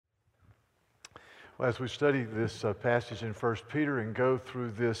Well, as we study this passage in 1 Peter and go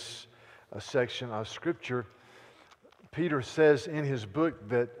through this section of Scripture, Peter says in his book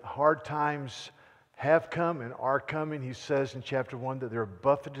that hard times have come and are coming. He says in chapter 1 that they're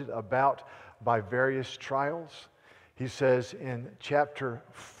buffeted about by various trials. He says in chapter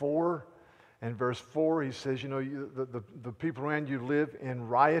 4 and verse 4, he says, the people around you live in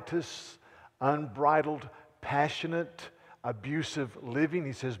riotous, unbridled, passionate, abusive living.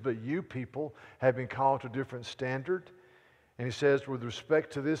 He says, but you people have been called to a different standard. And he says, with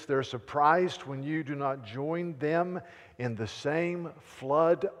respect to this, they're surprised when you do not join them in the same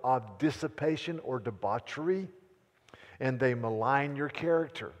flood of dissipation or debauchery, and they malign your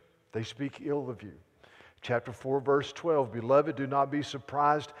character. They speak ill of you. Chapter 4, verse 12, Beloved, do not be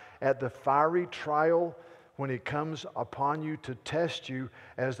surprised at the fiery trial when it comes upon you to test you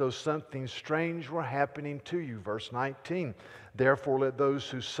as though something strange were happening to you. Verse 19, Therefore let those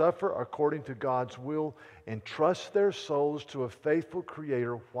who suffer according to God's will entrust their souls to a faithful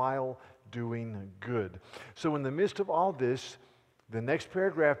Creator while doing good. So in the midst of all this, the next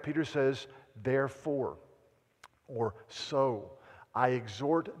paragraph, Peter says, Therefore, or so, I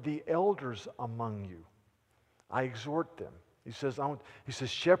exhort the elders among you. I exhort them. He says,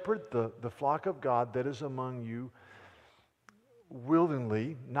 shepherd the flock of God that is among you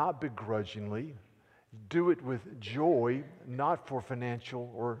willingly, not begrudgingly. Do it with joy, not for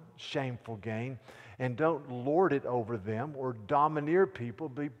financial or shameful gain. And don't lord it over them or domineer people.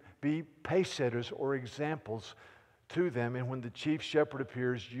 Be pacesetters or examples to them. And when the chief shepherd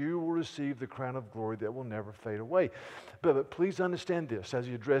appears, you will receive the crown of glory that will never fade away. But please understand this as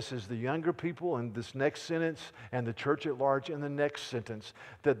he addresses the younger people in this next sentence and the church at large in the next sentence,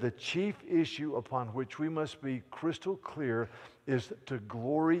 that the chief issue upon which we must be crystal clear is to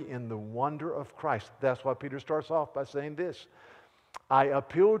glory in the wonder of Christ. That's why Peter starts off by saying this. I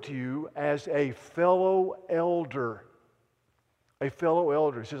appeal to you as a fellow elder. A fellow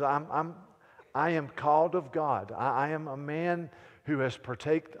elder. He says, I am called of God. I am a man who has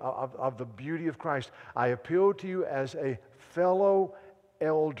partaked of the beauty of Christ. I appeal to you as a fellow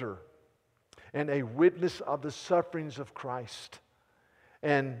elder and a witness of the sufferings of Christ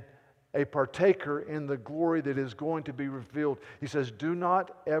and a partaker in the glory that is going to be revealed. He says, do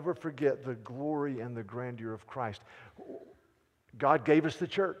not ever forget the glory and the grandeur of Christ. God gave us the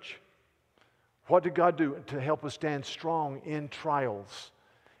church. What did God do to help us stand strong in trials,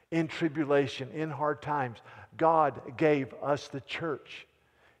 in tribulation, in hard times? God gave us the church.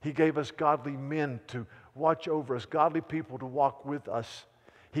 He gave us godly men to watch over us, godly people to walk with us.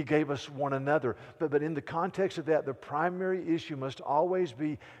 He gave us one another. But in the context of that, the primary issue must always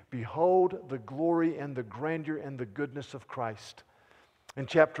be, behold the glory and the grandeur and the goodness of Christ. In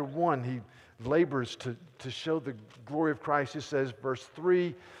chapter 1, he labors to show the glory of Christ. He says, verse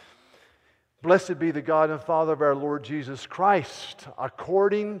 3, Blessed be the God and Father of our Lord Jesus Christ.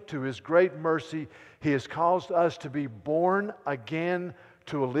 According to His great mercy, He has caused us to be born again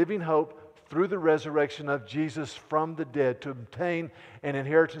to a living hope through the resurrection of Jesus from the dead, to obtain an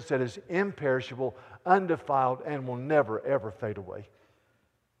inheritance that is imperishable, undefiled, and will never, ever fade away.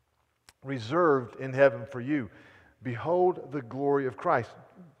 Reserved in heaven for you. Behold the glory of Christ.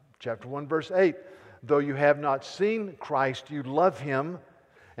 Chapter 1, verse 8. Though you have not seen Christ, you love Him.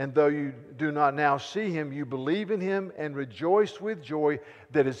 And though you do not now see Him, you believe in Him and rejoice with joy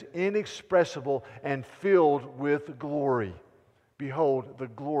that is inexpressible and filled with glory. Behold the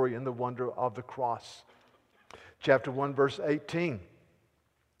glory and the wonder of the cross. Chapter 1, verse 18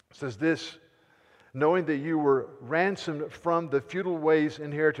 says this, knowing that you were ransomed from the futile ways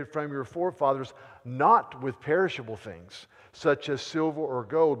inherited from your forefathers, not with perishable things, such as silver or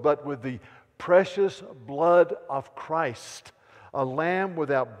gold, but with the precious blood of Christ, a lamb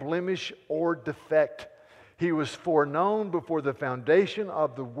without blemish or defect. He was foreknown before the foundation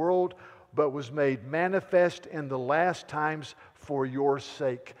of the world, but was made manifest in the last times for your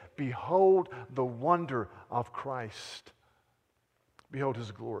sake. Behold the wonder of Christ. Behold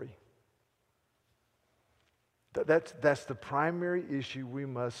His glory. That's the primary issue we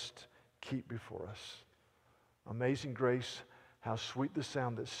must keep before us. Amazing grace, how sweet the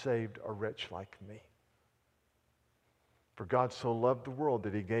sound that saved a wretch like me. For God so loved the world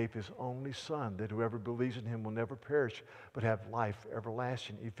that He gave His only Son, that whoever believes in Him will never perish, but have life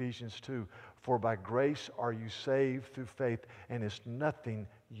everlasting. Ephesians 2, For by grace are you saved through faith, and it's nothing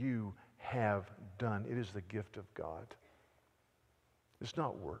you have done. It is the gift of God. It's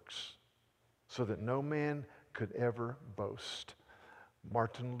not works, so that no man could ever boast.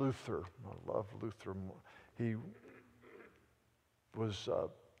 Martin Luther, I love Luther. He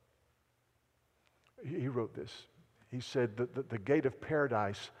wrote this. He said that the gate of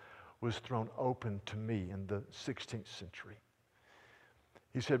paradise was thrown open to me in the 16th century.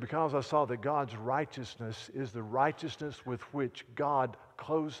 He said, because I saw that God's righteousness is the righteousness with which God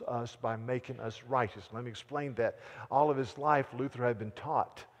clothes us by making us righteous. Let me explain that. All of his life, Luther had been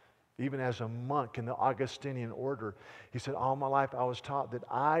taught, even as a monk in the Augustinian order, he said, all my life I was taught that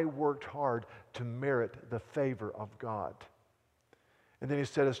I worked hard to merit the favor of God. And then he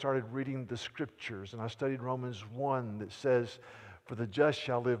said, I started reading the scriptures, and I studied Romans 1 that says, for the just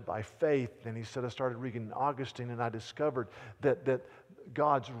shall live by faith. And he said, I started reading Augustine, and I discovered that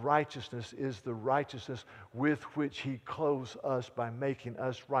God's righteousness is the righteousness with which he clothes us by making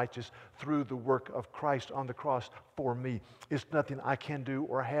us righteous through the work of Christ on the cross for me. It's nothing I can do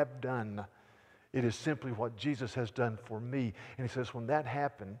or have done. It is simply what Jesus has done for me. And he says, when that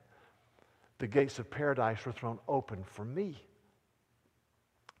happened, the gates of paradise were thrown open for me.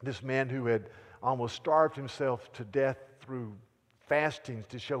 This man who had almost starved himself to death through fasting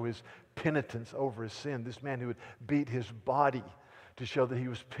to show his penitence over his sin, this man who would beat his body to show that he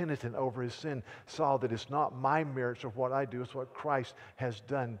was penitent over his sin, saw that it's not my merits or what I do, it's what Christ has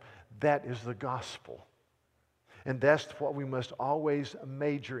done. That is the gospel. And that's what we must always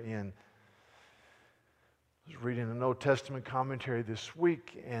major in. I was reading an Old Testament commentary this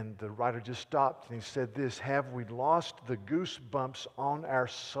week, and the writer just stopped and he said this, have we lost the goosebumps on our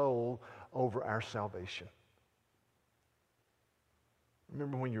soul over our salvation?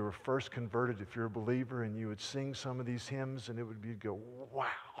 Remember when you were first converted, if you're a believer, and you would sing some of these hymns, and it would be go, wow.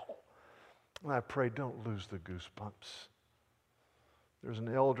 And I pray, don't lose the goosebumps. There's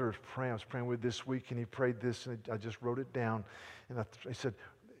an elder I was praying with this week, and he prayed this, and I just wrote it down. And I said,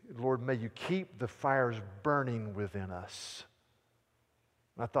 Lord, may you keep the fires burning within us.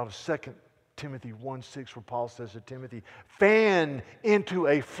 And I thought of 2 Timothy 1:6, where Paul says to Timothy, fan into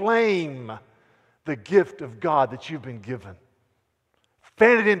a flame the gift of God that you've been given.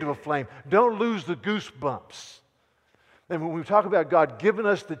 Fan it into a flame. Don't lose the goosebumps. And when we talk about God giving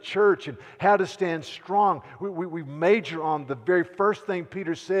us the church and how to stand strong, we major on the very first thing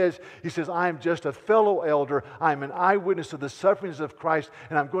Peter says. He says, I am just a fellow elder. I am an eyewitness of the sufferings of Christ,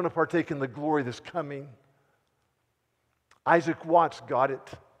 and I'm going to partake in the glory that's coming. Isaac Watts got it.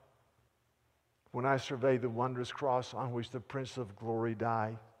 When I survey the wondrous cross on which the Prince of Glory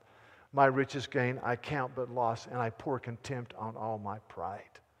died, my richest gain I count but loss, and I pour contempt on all my pride.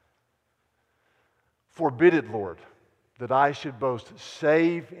 Forbid it, Lord, that I should boast,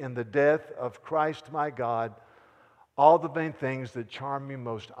 save in the death of Christ my God, all the vain things that charm me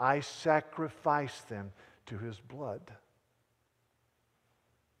most, I sacrifice them to his blood.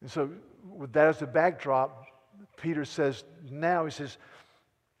 And so with that as a backdrop, Peter says, now he says,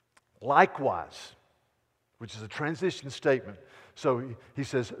 likewise, which is a transition statement. So he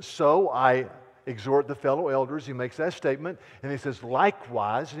says, so I exhort the fellow elders. He makes that statement. And he says,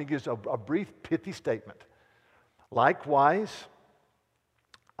 likewise, and he gives a brief, pithy statement. Likewise,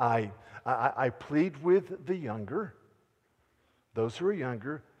 I plead with the younger, those who are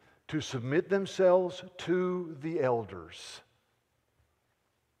younger, to submit themselves to the elders.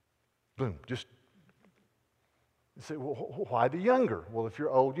 Boom, just say, well, why the younger? Well, if you're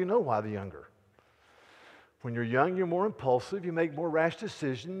old, you know why the younger. When you're young, you're more impulsive, you make more rash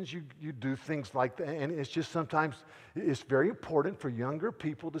decisions, you do things like that. And it's just sometimes, it's very important for younger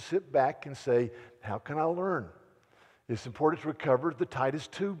people to sit back and say, how can I learn? It's important to recover the Titus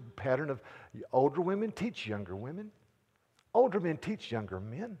 2 pattern of older women teach younger women. Older men teach younger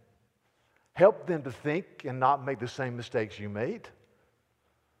men. Help them to think and not make the same mistakes you made.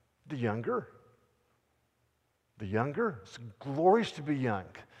 The younger, it's glorious to be young.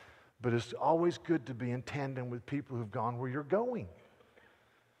 But it's always good to be in tandem with people who've gone where you're going.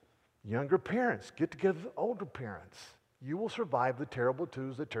 Younger parents, get together with older parents. You will survive the terrible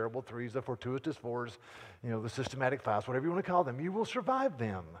twos, the terrible threes, the fortuitous fours, the systematic fives, whatever you want to call them. You will survive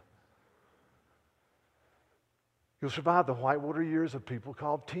them. You'll survive the whitewater years of people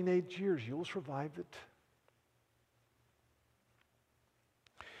called teenage years. You'll survive it.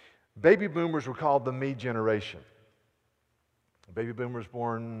 Baby boomers were called the me generation. Baby boomers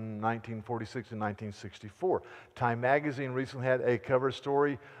born 1946 and 1964. Time magazine recently had a cover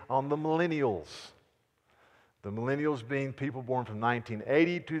story on the millennials. The millennials being people born from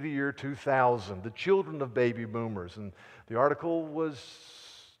 1980 to the year 2000, the children of baby boomers. And the article was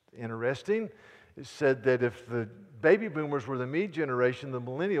interesting. It said that if the baby boomers were the me generation, the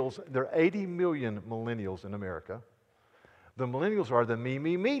millennials, there are 80 million millennials in America. The millennials are the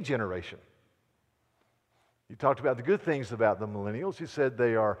me generation. He talked about the good things about the millennials. He said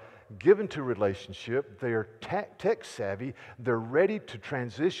they are given to relationship, they are tech savvy, they're ready to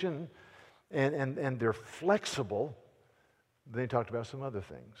transition, and they're flexible. Then he talked about some other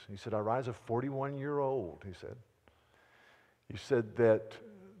things. He said, I rise a 41-year-old, he said. He said that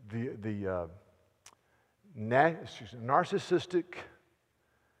the narcissistic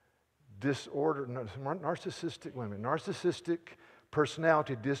disorder, narcissistic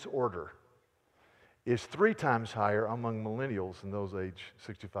personality disorder is 3 times higher among millennials in those age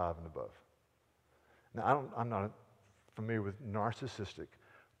 65 and above. Now, I'm not familiar with narcissistic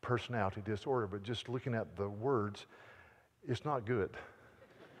personality disorder, but just looking at the words, it's not good.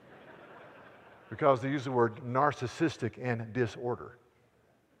 Because they use the word narcissistic and disorder.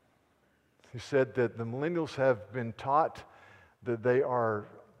 He said that the millennials have been taught that they are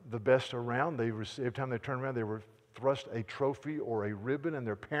the best around. Every time they turn around, they were thrust a trophy or a ribbon, and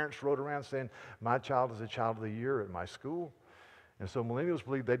their parents rode around saying, my child is the child of the year at my school. And so millennials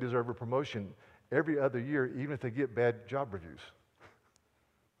believe they deserve a promotion every other year, even if they get bad job reviews.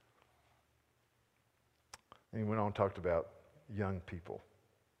 And he went on and talked about young people.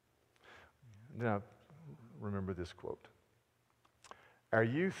 Now, remember this quote. Our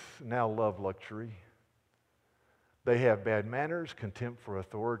youth now love luxury. They have bad manners, contempt for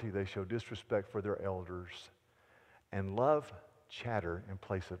authority. They show disrespect for their elders and love chatter in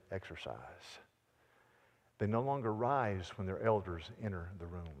place of exercise. They no longer rise when their elders enter the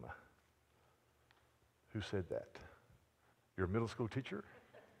room. Who said that? Your middle school teacher?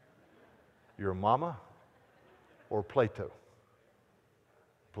 Your mama? Or Plato?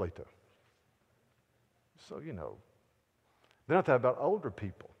 Plato. So, Then I'm talking about older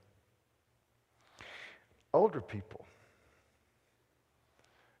people. Older people.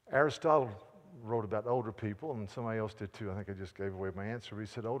 Aristotle wrote about older people, and somebody else did too. I think I just gave away my answer. He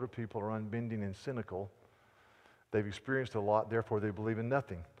said older people are unbending and cynical. They've experienced a lot, therefore they believe in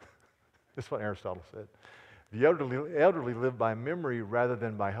nothing. That's what Aristotle said. The elderly live by memory rather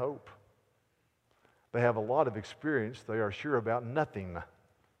than by hope. They have a lot of experience. They are sure about nothing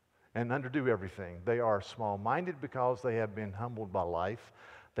and underdo everything. They are small-minded because they have been humbled by life.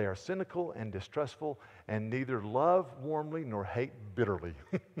 They are cynical and distrustful and neither love warmly nor hate bitterly.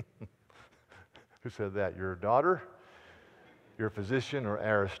 Who said that? Your daughter, your physician, or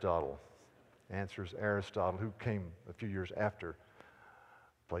Aristotle? Answer is Aristotle, who came a few years after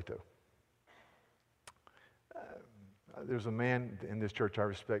Plato. There's a man in this church I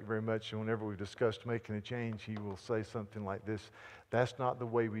respect very much, and whenever we've discussed making a change, he will say something like this: that's not the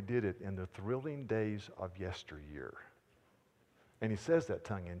way we did it in the thrilling days of yesteryear. And he says that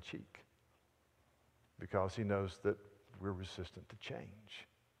tongue in cheek because he knows that we're resistant to change.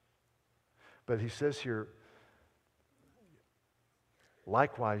 But he says here,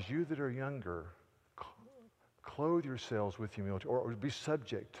 likewise, you that are younger, clothe yourselves with humility, or be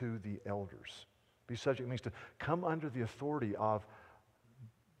subject to the elders. Be subject means to come under the authority of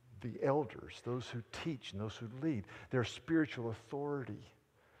the elders, those who teach and those who lead, their spiritual authority,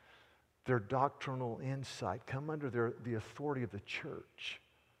 their doctrinal insight. Come under the authority of the church.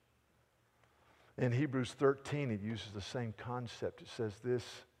 In Hebrews 13, it uses the same concept. It says this: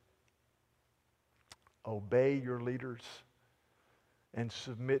 obey your leaders and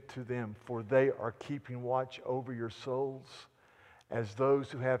submit to them, for they are keeping watch over your souls as those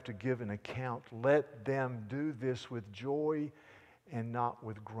who have to give an account. Let them do this with joy and not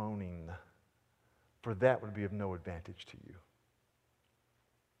with groaning, for that would be of no advantage to you.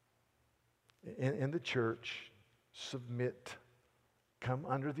 In the church, submit. Come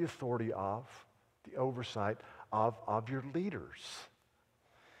under the authority of, the oversight of your leaders.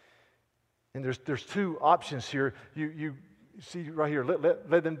 And there's 2 options here. You see right here,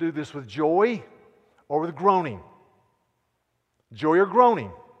 let them do this with joy or with groaning. Joy or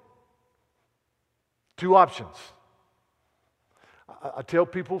groaning. 2 options. I tell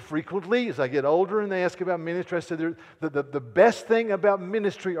people frequently as I get older and they ask about ministry, I say the best thing about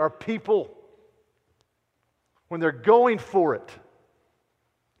ministry are people. When they're going for it.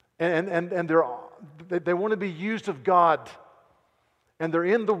 And they want to be used of God. And they're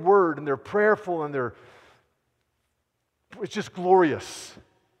in the Word and they're prayerful and it's just glorious.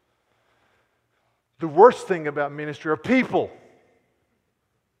 The worst thing about ministry are people.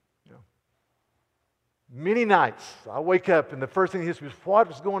 Many nights I wake up and the first thing that hits me is,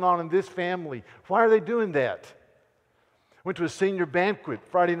 what is going on in this family? Why are they doing that? Went to a senior banquet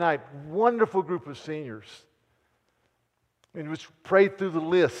Friday night. Wonderful group of seniors. And just prayed through the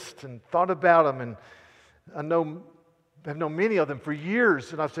list and thought about them. And I know I've known many of them for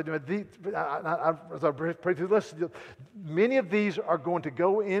years, and I've said, as I pray through this, many of these are going to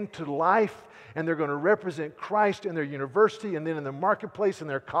go into life, and they're going to represent Christ in their university and then in the marketplace in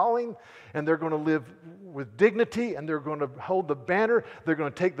their calling, and they're going to live with dignity, and they're going to hold the banner. They're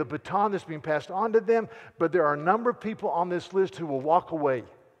going to take the baton that's being passed on to them. But there are a number of people on this list who will walk away.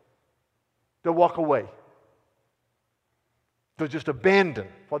 They'll walk away. They'll just abandon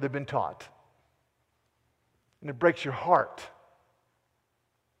what they've been taught. And it breaks your heart.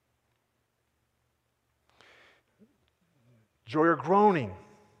 Joy or groaning.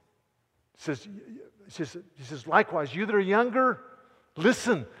 He says, likewise, you that are younger,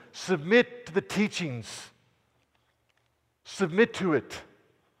 listen, submit to the teachings. Submit to it.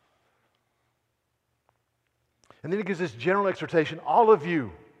 And then he gives this general exhortation, all of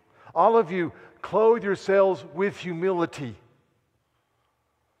you, clothe yourselves with humility.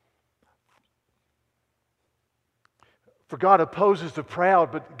 For God opposes the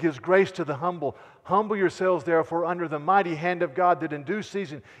proud, but gives grace to the humble. Humble yourselves, therefore, under the mighty hand of God, that in due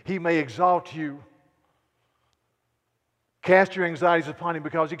season He may exalt you. Cast your anxieties upon Him,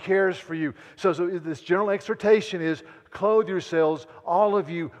 because He cares for you. So this general exhortation is, clothe yourselves, all of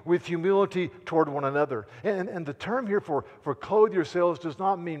you, with humility toward one another. And the term here for clothe yourselves does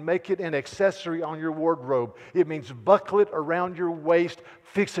not mean make it an accessory on your wardrobe. It means buckle it around your waist,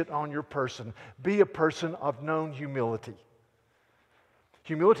 fix it on your person. Be a person of known humility.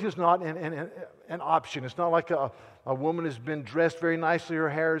 Humility is not an option. It's not like a woman has been dressed very nicely, her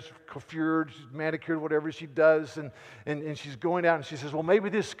hair is coiffured, manicured, whatever she does, and she's going out and she says, well, maybe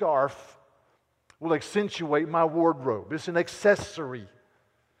this scarf will accentuate my wardrobe. It's an accessory.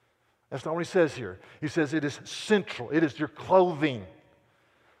 That's not what he says here. He says it is central. It is your clothing.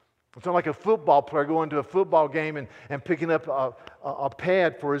 It's not like a football player going to a football game and picking up a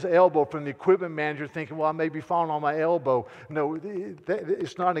pad for his elbow from the equipment manager thinking, well, I may be falling on my elbow. No,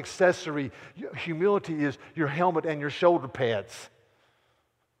 it's not an accessory. Humility is your helmet and your shoulder pads.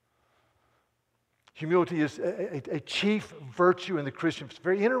 Humility is a chief virtue in the Christian. It's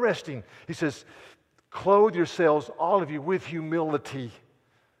very interesting. He says, clothe yourselves, all of you, with humility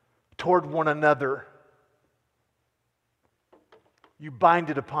toward one another. You bind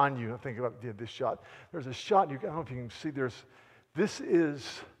it upon you. I think about this shot. There's a shot, I don't know if you can see, this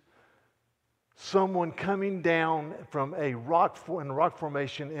is someone coming down from a rock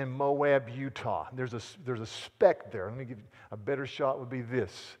formation in Moab, Utah. There's a speck there. Let me give you a better shot would be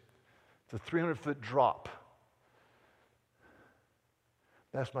this. It's a 300-foot drop.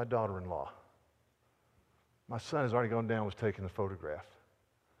 That's my daughter-in-law. My son has already gone down, was taking the photograph.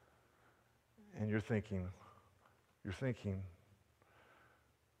 And you're thinking,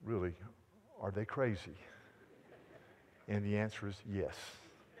 really, are they crazy? And the answer is yes.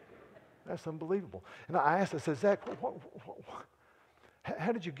 That's unbelievable. And I said, Zach,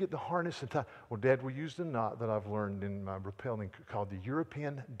 how did you get the harness and tie? Well, Dad, we used a knot that I've learned in my rappelling called the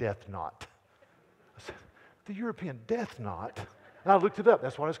European death knot. I said, the European death knot? And I looked it up.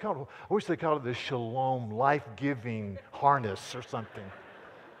 That's what it's called. I wish they called it the Shalom life-giving harness or something.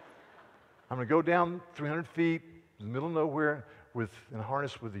 I'm going to go down 300 feet in the middle of nowhere with a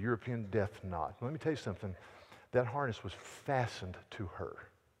harness with the European death knot. Let me tell you something. That harness was fastened to her.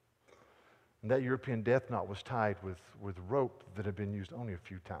 And that European death knot was tied with rope that had been used only a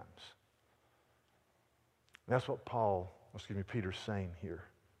few times. That's what Peter's saying here.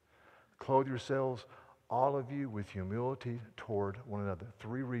 Clothe yourselves, all of you, with humility toward one another.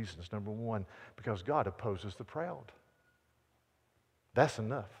 3 reasons. Number 1, because God opposes the proud. That's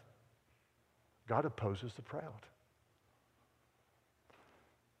enough. God opposes the proud.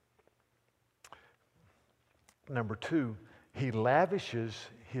 Number 2, He lavishes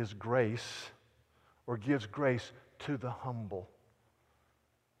His grace or gives grace to the humble.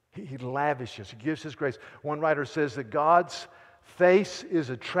 He lavishes, He gives His grace. One writer says that God's face is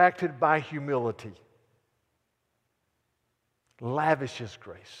attracted by humility. Lavishes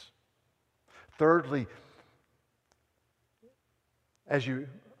grace. Thirdly, as you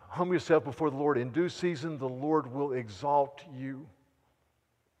humble yourself before the Lord, in due season the Lord will exalt you.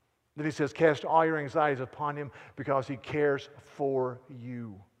 Then he says, cast all your anxieties upon Him because He cares for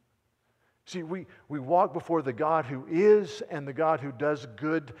you. See, we walk before the God who is and the God who does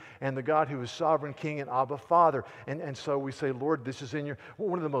good and the God who is sovereign King and Abba Father. And so we say, Lord, this is in your...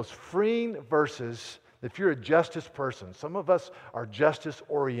 One of the most freeing verses, if you're a justice person, some of us are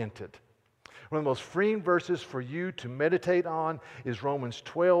justice-oriented. One of the most freeing verses for you to meditate on is Romans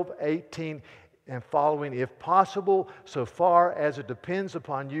 12:18 and following. If possible, so far as it depends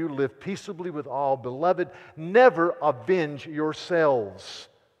upon you, live peaceably with all. Beloved, never avenge yourselves,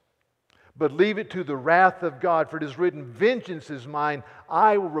 But leave it to the wrath of God, for it is written, vengeance is mine,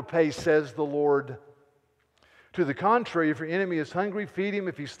 I will repay, says the Lord. To the contrary, if your enemy is hungry, feed him.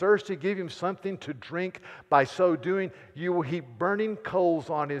 If he's thirsty, give him something to drink. By so doing, you will heap burning coals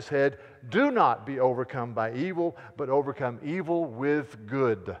on his head. Do not be overcome by evil, but overcome evil with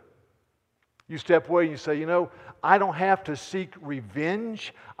good. You step away and you say, I don't have to seek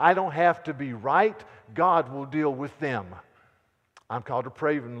revenge. I don't have to be right. God will deal with them. I'm called to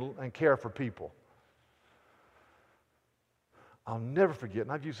pray and care for people. I'll never forget,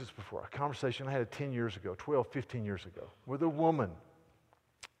 and I've used this before, a conversation I had 10 years ago, 12, 15 years ago, with a woman,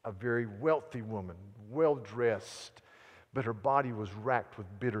 a very wealthy woman, well-dressed, but her body was racked with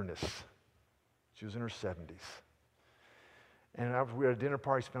bitterness. She was in her 70s. And we were at a dinner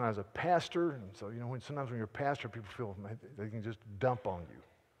party, spent as a pastor, and so, sometimes when you're a pastor, people feel they can just dump on you.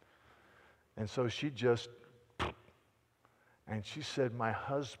 And so she said, my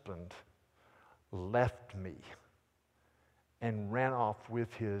husband left me and ran off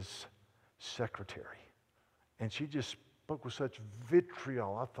with his secretary. And she just spoke with such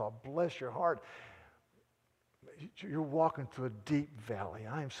vitriol. I thought, bless your heart. You're walking through a deep valley.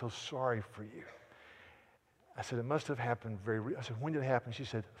 I am so sorry for you. I said, it must have happened I said, when did it happen? She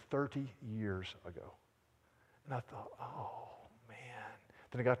said, 30 years ago. And I thought, oh, man.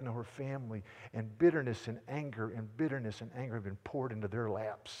 Then I got to know her family, and bitterness and anger have been poured into their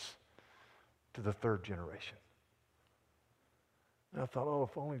laps to the third generation. And I thought,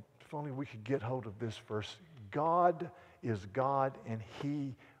 if only we could get hold of this verse. God is God, and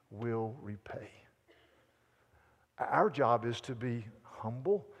He will repay. Our job is to be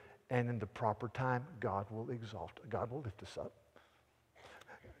humble, and in the proper time, God will lift us up.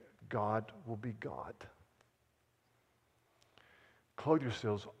 God will be God. Clothe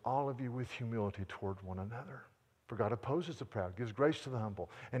yourselves, all of you, with humility toward one another. For God opposes the proud, gives grace to the humble,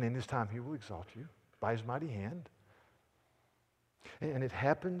 and in this time He will exalt you by His mighty hand. And it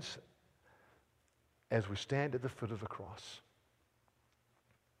happens as we stand at the foot of the cross.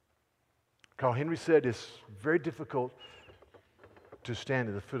 Carl Henry said it's very difficult to stand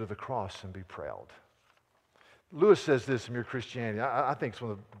at the foot of the cross and be proud. Lewis says this in Mere Christianity. I think it's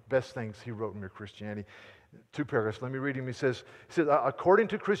one of the best things he wrote in Mere Christianity. 2 paragraphs. Let me read him. He says, according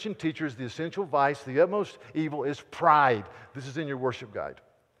to Christian teachers, the essential vice, the utmost evil is pride. This is in your worship guide.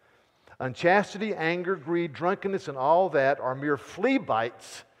 Unchastity, anger, greed, drunkenness, and all that are mere flea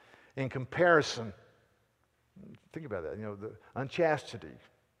bites in comparison. Think about that. The unchastity,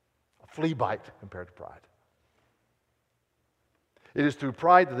 a flea bite compared to pride. It is through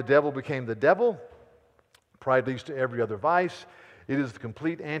pride that the devil became the devil. Pride leads to every other vice. It is the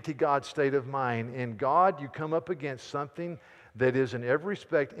complete anti-God state of mind. In God, you come up against something that is in every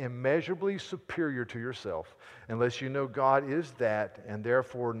respect immeasurably superior to yourself. Unless you know God is that, and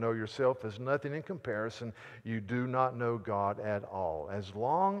therefore know yourself as nothing in comparison, you do not know God at all. As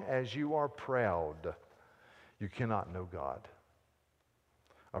long as you are proud, you cannot know God.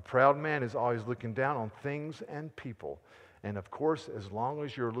 A proud man is always looking down on things and people. And of course, as long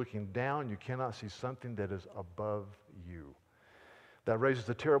as you're looking down, you cannot see something that is above you. That raises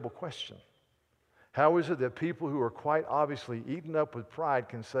a terrible question. How is it that people who are quite obviously eaten up with pride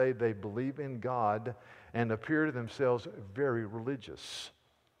can say they believe in God and appear to themselves very religious?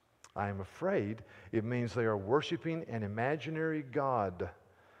 I am afraid it means they are worshiping an imaginary God.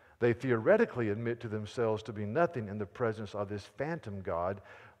 They theoretically admit to themselves to be nothing in the presence of this phantom God,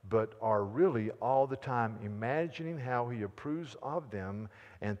 but are really all the time imagining how He approves of them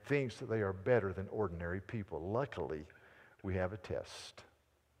and thinks that they are better than ordinary people. Luckily, we have a test.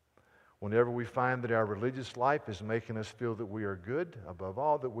 Whenever we find that our religious life is making us feel that we are good, above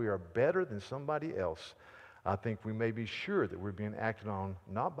all, that we are better than somebody else, I think we may be sure that we're being acted on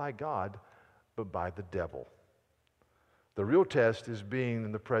not by God, but by the devil. The real test is being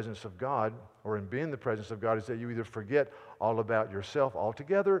in the presence of God, or in being in the presence of God, is that you either forget all about yourself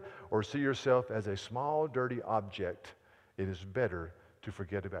altogether or see yourself as a small, dirty object. It is better to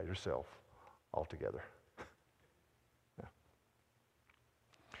forget about yourself altogether.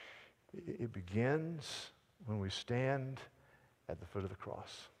 It begins when we stand at the foot of the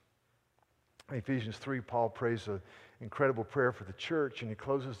cross. In Ephesians 3, Paul prays an incredible prayer for the church, and he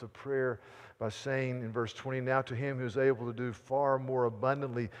closes the prayer by saying in verse 20, now to Him who is able to do far more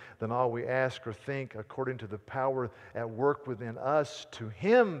abundantly than all we ask or think, according to the power at work within us, to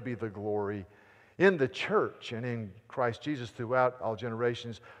Him be the glory in the church and in Christ Jesus throughout all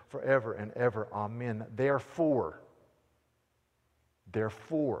generations, forever and ever. Amen. Therefore,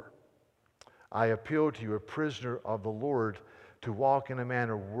 I appeal to you, a prisoner of the Lord, to walk in a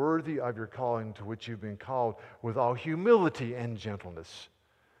manner worthy of your calling to which you've been called, with all humility and gentleness,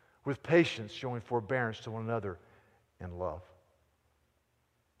 with patience, showing forbearance to one another in love.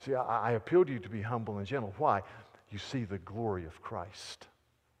 See, I appeal to you to be humble and gentle. Why? You see the glory of Christ.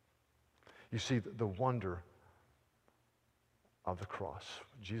 You see the wonder of the cross.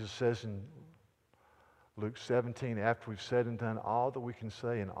 Jesus says in Luke 17, after we've said and done all that we can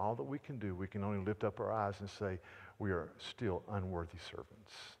say and all that we can do, we can only lift up our eyes and say, we are still unworthy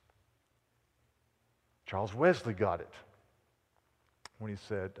servants. Charles Wesley got it when he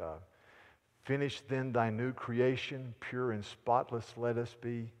said, finish then thy new creation, pure and spotless let us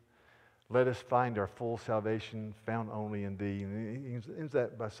be. Let us find our full salvation found only in thee. And he ends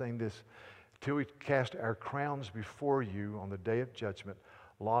that by saying this, till we cast our crowns before you on the day of judgment,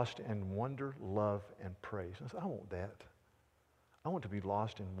 lost in wonder, love, and praise. I said, I want that. I want to be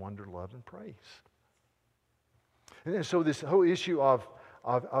lost in wonder, love, and praise. And so this whole issue of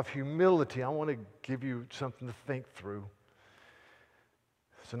humility, I want to give you something to think through.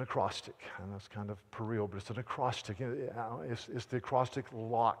 It's an acrostic. I know it's kind of puerile, but it's an acrostic. It's the acrostic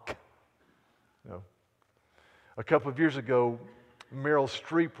lock. You know, a couple of years ago, Meryl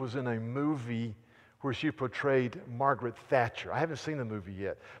Streep was in a movie where she portrayed Margaret Thatcher. I haven't seen the movie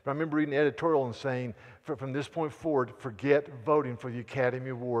yet, but I remember reading the editorial and saying, from this point forward, forget voting for the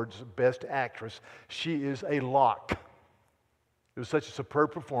Academy Awards Best Actress. She is a lock. It was such a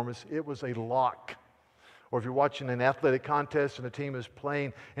superb performance, it was a lock. Or if you're watching an athletic contest and a team is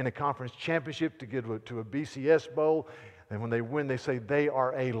playing in a conference championship to get to a BCS bowl, and when they win, they say they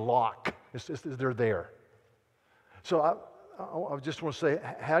are a lock. They're there. So I just want to say,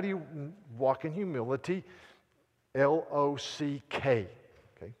 how do you walk in humility? L-O-C-K.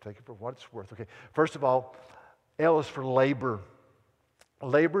 Okay, take it for what it's worth. Okay, first of all, L is for labor.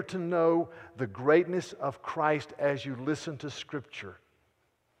 Labor to know the greatness of Christ as you listen to Scripture.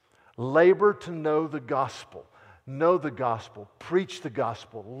 Labor to know the gospel. Know the gospel. Preach the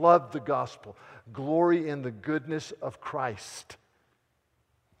gospel. Love the gospel. Glory in the goodness of Christ.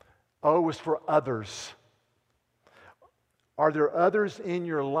 O is for others. Are there others in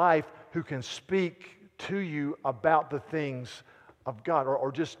your life who can speak to you about the things of God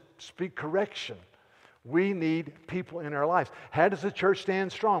or just speak correction? We need people in our lives. How does the church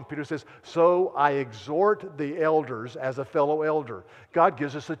stand strong? Peter says, so I exhort the elders as a fellow elder. God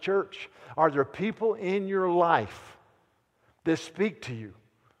gives us a church. Are there people in your life that speak to you,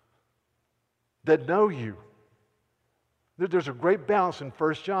 that know you? There's a great balance in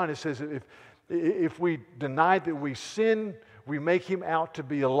 1 John. It says if we deny that we sin, we make him out to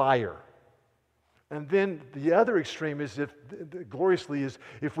be a liar. And then the other extreme is gloriously is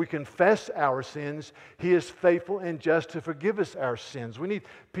if we confess our sins, he is faithful and just to forgive us our sins. We need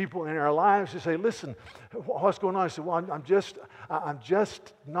people in our lives who say, listen, what's going on? I said, well, I'm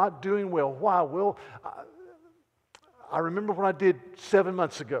just not doing well. Why? Well, I remember what I did 7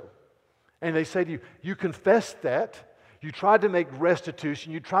 months ago. And they say to you, you confessed that. You tried to make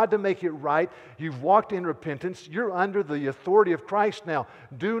restitution. You tried to make it right. You've walked in repentance. You're under the authority of Christ now.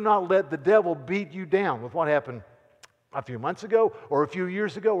 Do not let the devil beat you down with what happened a few months ago or a few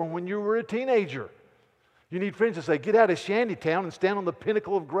years ago or when you were a teenager. You need friends that say, get out of shantytown and stand on the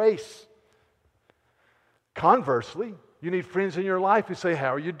pinnacle of grace. Conversely, you need friends in your life who say,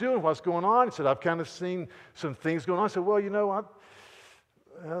 how are you doing? What's going on? He said, I've kind of seen some things going on. I said, well, you know,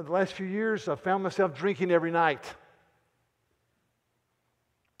 the last few years I found myself drinking every night.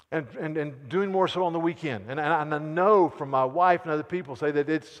 And doing more so on the weekend. And I know from my wife and other people say that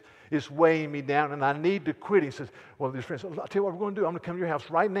it's weighing me down and I need to quit. He says, well, these friends, I'll tell you what we're going to do. I'm going to come to your house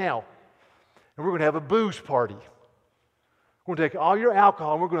right now and we're going to have a booze party. We're going to take all your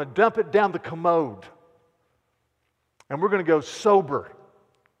alcohol and we're going to dump it down the commode. And we're going to go sober.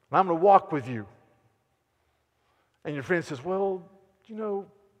 And I'm going to walk with you. And your friend says, well, you know,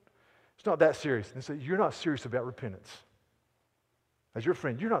 it's not that serious. And they say, you're not serious about repentance. As your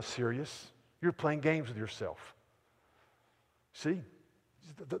friend, you're not serious. You're playing games with yourself. See,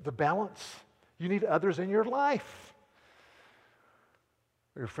 the balance. You need others in your life.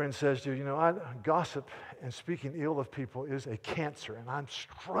 Your friend says to you, you know, gossip and speaking ill of people is a cancer, and I'm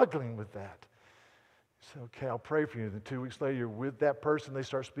struggling with that. You say, okay, I'll pray for you. Then 2 weeks later, you're with that person. They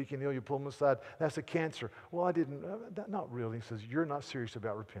start speaking ill. You pull them aside. That's a cancer. Well, I didn't. Not really. He says, you're not serious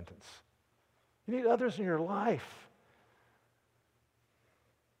about repentance. You need others in your life.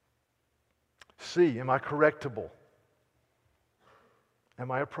 C, am I correctable?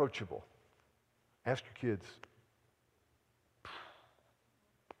 Am I approachable? Ask your kids.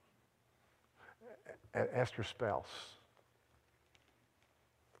 Ask your spouse.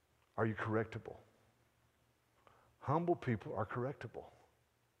 Are you correctable? Humble people are correctable.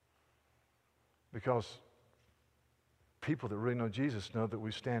 Because People that really know Jesus know that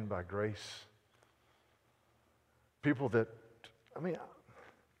we stand by grace. People that, I mean,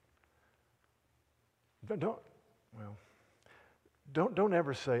 don't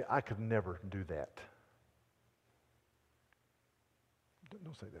ever say, I could never do that.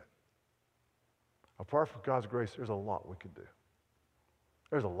 Don't say that. Apart from God's grace, there's a lot we can do.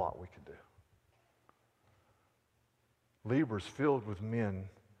 There's a lot we can do. Lieber's filled with men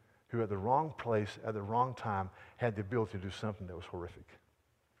who at the wrong place, at the wrong time, had the ability to do something that was horrific.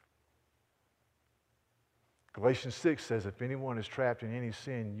 Galatians 6 says, if anyone is trapped in any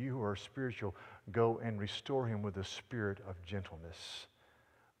sin, you who are spiritual, go and restore him with the spirit of gentleness.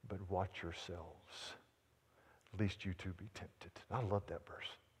 But watch yourselves, lest you too be tempted. I love that verse.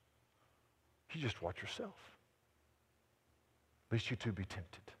 You just watch yourself, lest you too be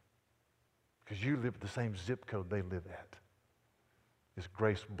tempted. Because you live at the same zip code they live at. It's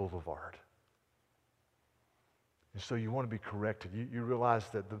Grace Boulevard. And so you want to be corrected. You realize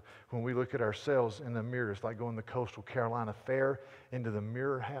that when we look at ourselves in the mirror, it's like going to the Coastal Carolina Fair into the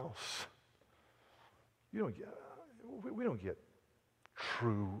mirror house. We don't get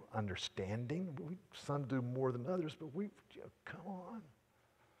true understanding. Some do more than others, but come on.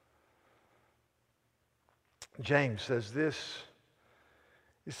 James says this.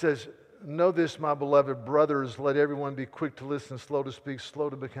 He says, know this, my beloved brothers, let everyone be quick to listen, slow to speak, slow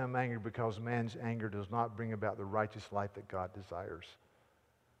to become angry, because man's anger does not bring about the righteous life that God desires.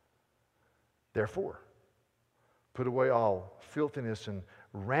 Therefore, put away all filthiness and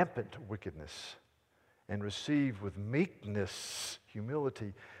rampant wickedness, and receive with meekness,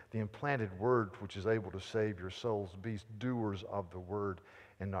 humility, the implanted word which is able to save your souls. Be doers of the word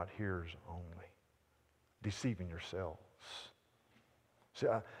and not hearers only, deceiving yourselves. See,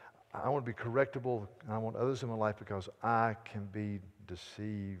 I want to be correctable, and I want others in my life because I can be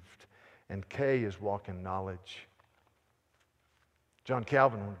deceived. And K is walk in knowledge. John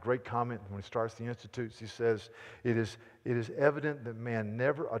Calvin, one great comment when he starts the Institutes, he says, it is evident that man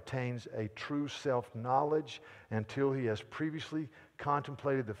never attains a true self-knowledge until he has previously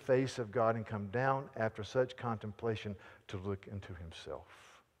contemplated the face of God and come down after such contemplation to look into himself.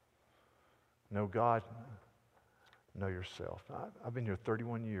 Know God, know yourself. I've been here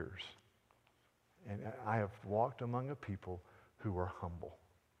 31 years, and I have walked among a people who are humble.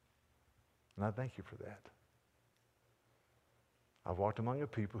 And I thank you for that. I've walked among a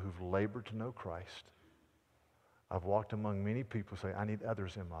people who've labored to know Christ. I've walked among many people who say, I need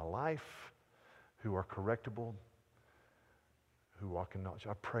others in my life who are correctable, who walk in knowledge.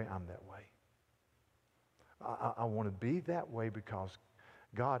 I pray I'm that way. I want to be that way because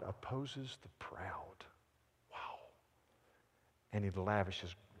God opposes the proud. Wow. And he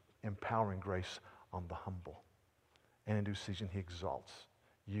lavishes empowering grace on the humble. And in due season, he exalts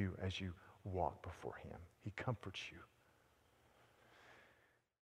you as you walk before him. He comforts you.